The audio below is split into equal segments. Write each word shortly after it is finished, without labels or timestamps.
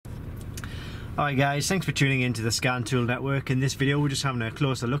Hi guys, thanks for tuning into the Scan Tool Network. In this video we're just having a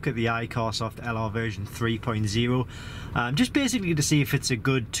closer look at the iCarsoft LR version 3.0, just basically to see if it's a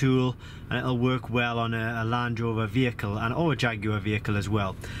good tool and it'll work well on a Land Rover vehicle or a Jaguar vehicle as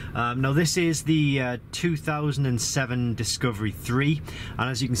well. Now this is the 2007 Discovery 3, and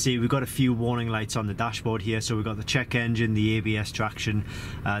as you can see we've got a few warning lights on the dashboard here. So we've got the check engine, the ABS traction,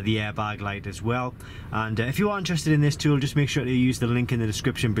 the airbag light as well. And if you are interested in this tool, just make sure to use the link in the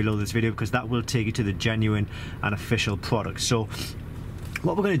description below this video, because that will take you to the genuine and official product. So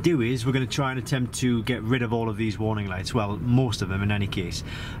what we're going to do is we're going to try and attempt to get rid of all of these warning lights, well, most of them in any case.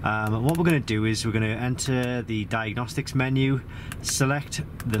 What we're going to do is we're going to enter the diagnostics menu, select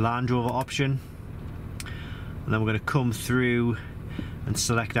the Land Rover option, and then we're going to come through and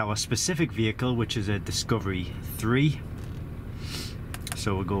select our specific vehicle, which is a Discovery 3.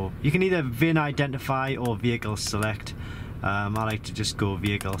 So we'll go, you can either VIN identify or vehicle select. I like to just go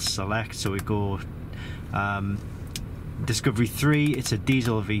vehicle select, so we go Discovery 3, it's a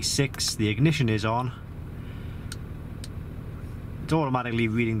diesel V6, the ignition is on. It's automatically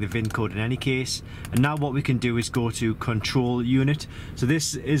reading the VIN code in any case. And now what we can do is go to control unit. So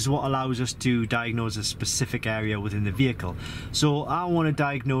this is what allows us to diagnose a specific area within the vehicle. So I want to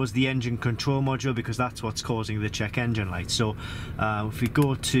diagnose the engine control module, because that's what's causing the check engine light. So if we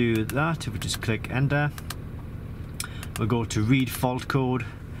go to that, if we just click enter, we'll go to read fault code.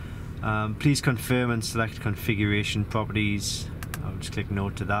 Please confirm and select configuration properties. I'll just click no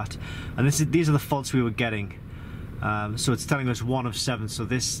to that. And these are the faults we were getting. So it's telling us 1 of 7, so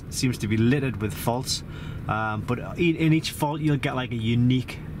this seems to be littered with faults. But in each fault you'll get like a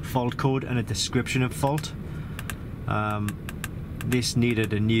unique fault code and a description of fault. This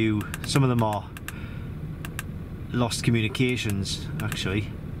needed a new, some of them are lost communications actually.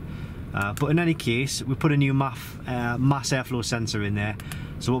 But in any case, we put a new mass airflow sensor in there.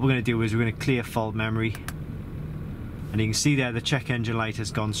 So what we're going to do is we're going to clear fault memory, and you can see there the check engine light has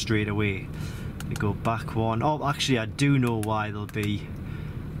gone straight away. We go back one. Oh, actually I do know why there'll be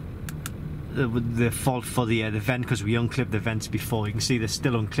the fault for the vent, because we unclipped the vents before. You can see they're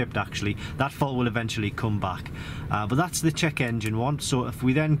still unclipped actually. That fault will eventually come back. But that's the check engine one. So if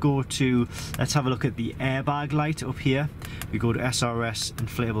we then go to, let's have a look at the airbag light up here. We go to SRS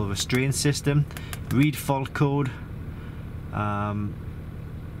inflatable restraint system, read fault code,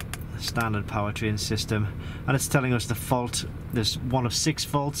 standard powertrain system, and it's telling us the fault. There's 1 of 6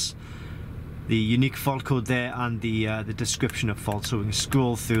 faults, the unique fault code there, and the description of fault. So we can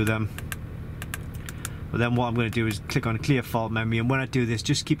scroll through them. But then what I'm going to do is click on clear fault memory, and when I do this,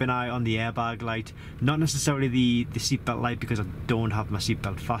 just keep an eye on the airbag light, not necessarily the seatbelt light, because I don't have my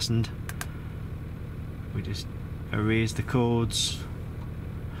seatbelt fastened. We just erase the codes,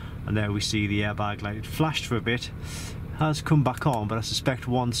 and there we see the airbag light. It flashed for a bit, has come back on, but I suspect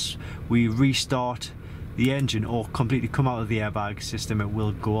once we restart the engine or completely come out of the airbag system, it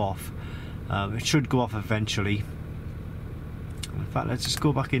will go off. It should go off eventually. In fact, let's just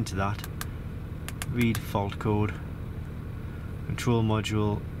go back into that. Read fault code, control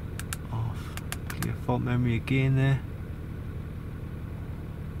module off, clear fault memory again there.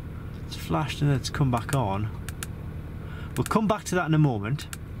 It's flashed and it's come back on. We'll come back to that in a moment.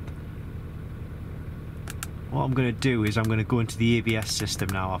 What I'm going to do is I'm going to go into the ABS system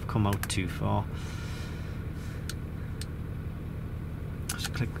now. I've come out too far.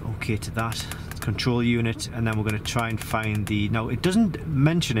 Just click OK to that. Control unit, and then we're going to try and find the, now it doesn't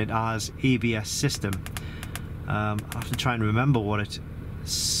mention it as ABS system. I have to try and remember what it,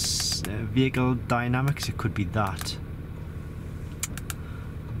 vehicle dynamics, it could be that.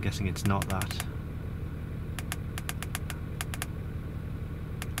 I'm guessing it's not that.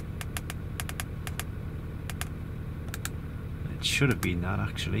 It should have been that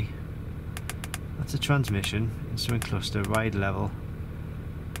actually. That's a transmission, instrument cluster, ride level,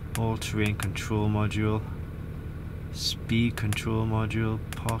 all-terrain control module, speed control module,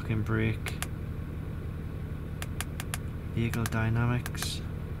 parking brake, vehicle dynamics.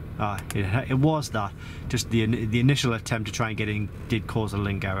 It was that. Just the initial attempt to try and get in did cause a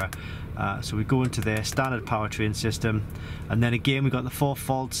link error. So we go into their standard powertrain system, and then again we got the 4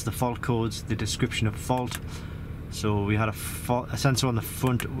 faults, the fault codes, the description of fault. So we had a sensor on the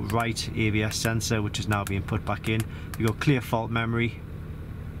front right ABS sensor, which is now being put back in. We go clear fault memory,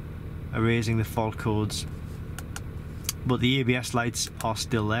 erasing the fault codes, but the ABS lights are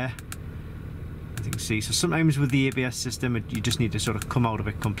still there, as you can see. So sometimes with the ABS system you just need to sort of come out of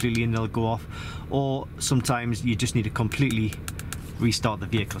it completely and they'll go off, or sometimes you just need to completely restart the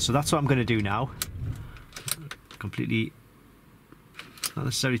vehicle. So that's what I'm going to do now. Completely, not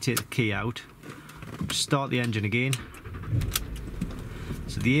necessarily take the key out, just start the engine again.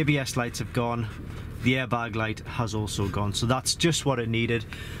 So the ABS lights have gone, the airbag light has also gone, so that's just what it needed.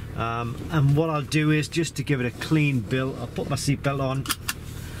 And what I'll do is, just to give it a clean build, I'll put my seatbelt on,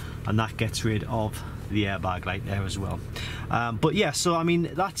 and that gets rid of the airbag light there as well. But yeah, so I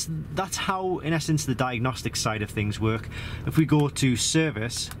mean, that's how in essence the diagnostic side of things work. If we go to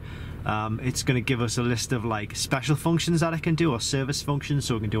service, it's going to give us a list of like special functions that it can do, or service functions.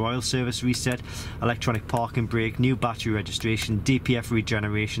 So we can do oil service reset, electronic parking brake, new battery registration, DPF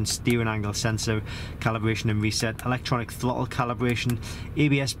regeneration, steering angle sensor calibration and reset, electronic throttle calibration,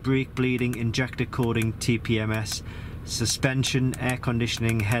 ABS brake bleeding, injector coding, TPMS, suspension, air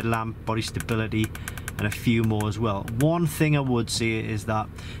conditioning, headlamp, body stability, and a few more as well. One thing I would say is that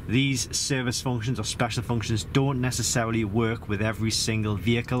these service functions or special functions don't necessarily work with every single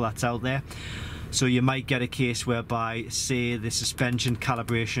vehicle that's out there. So you might get a case whereby, say, the suspension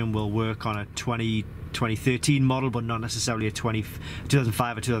calibration will work on a 2013 model, but not necessarily a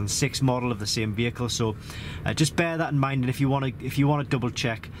 2005 or 2006 model of the same vehicle. So just bear that in mind, and if you want to double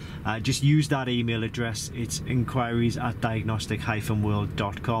check, just use that email address. It's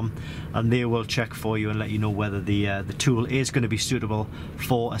inquiries@diagnostic-world.com, and they will check for you and let you know whether the tool is going to be suitable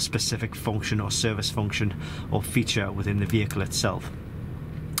for a specific function or service function or feature within the vehicle itself.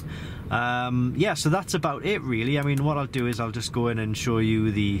 Yeah, so that's about it really. I mean, what I'll do is I'll just go in and show you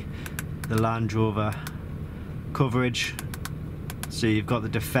the Land Rover coverage. So you've got the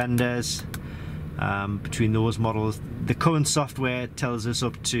Defenders, between those models. The current software tells us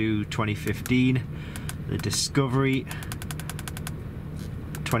up to 2015. The Discovery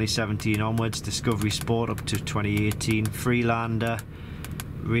 2017 onwards, Discovery Sport up to 2018, Freelander,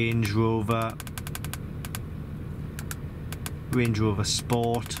 Range Rover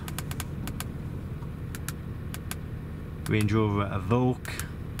Sport, Range Rover Evoque,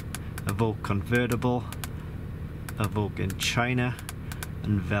 Evoque Convertible, Evoque in China,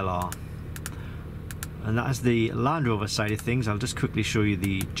 and Velar. And that is the Land Rover side of things. I'll just quickly show you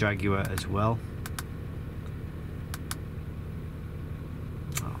the Jaguar as well.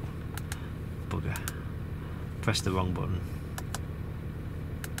 Oh, bugger. Pressed the wrong button.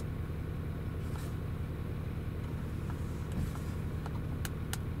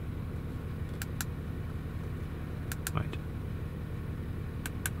 Right.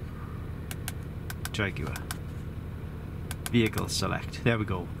 Jaguar. Vehicle select. There we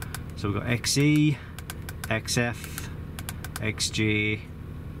go. So we've got XE, XF, XJ,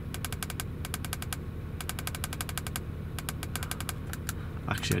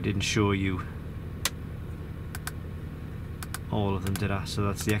 actually I didn't show you all of them, did I? So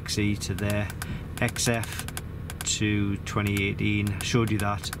that's the XE to there, XF to 2018, showed you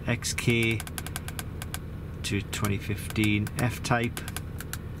that, XK to 2015, F-Type,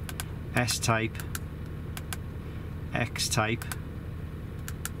 S-Type, X-Type,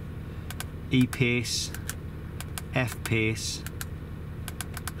 E-Pace, F-Pace,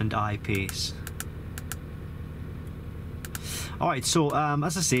 and I-Pace. Alright, so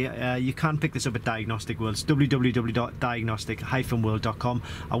as I say, you can pick this up at Diagnostic World. It's www.diagnostic-world.com.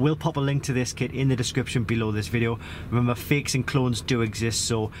 I will pop a link to this kit in the description below this video. Remember, fakes and clones do exist,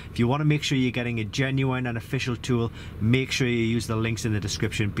 so if you want to make sure you're getting a genuine and official tool, make sure you use the links in the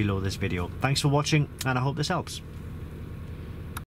description below this video. Thanks for watching, and I hope this helps.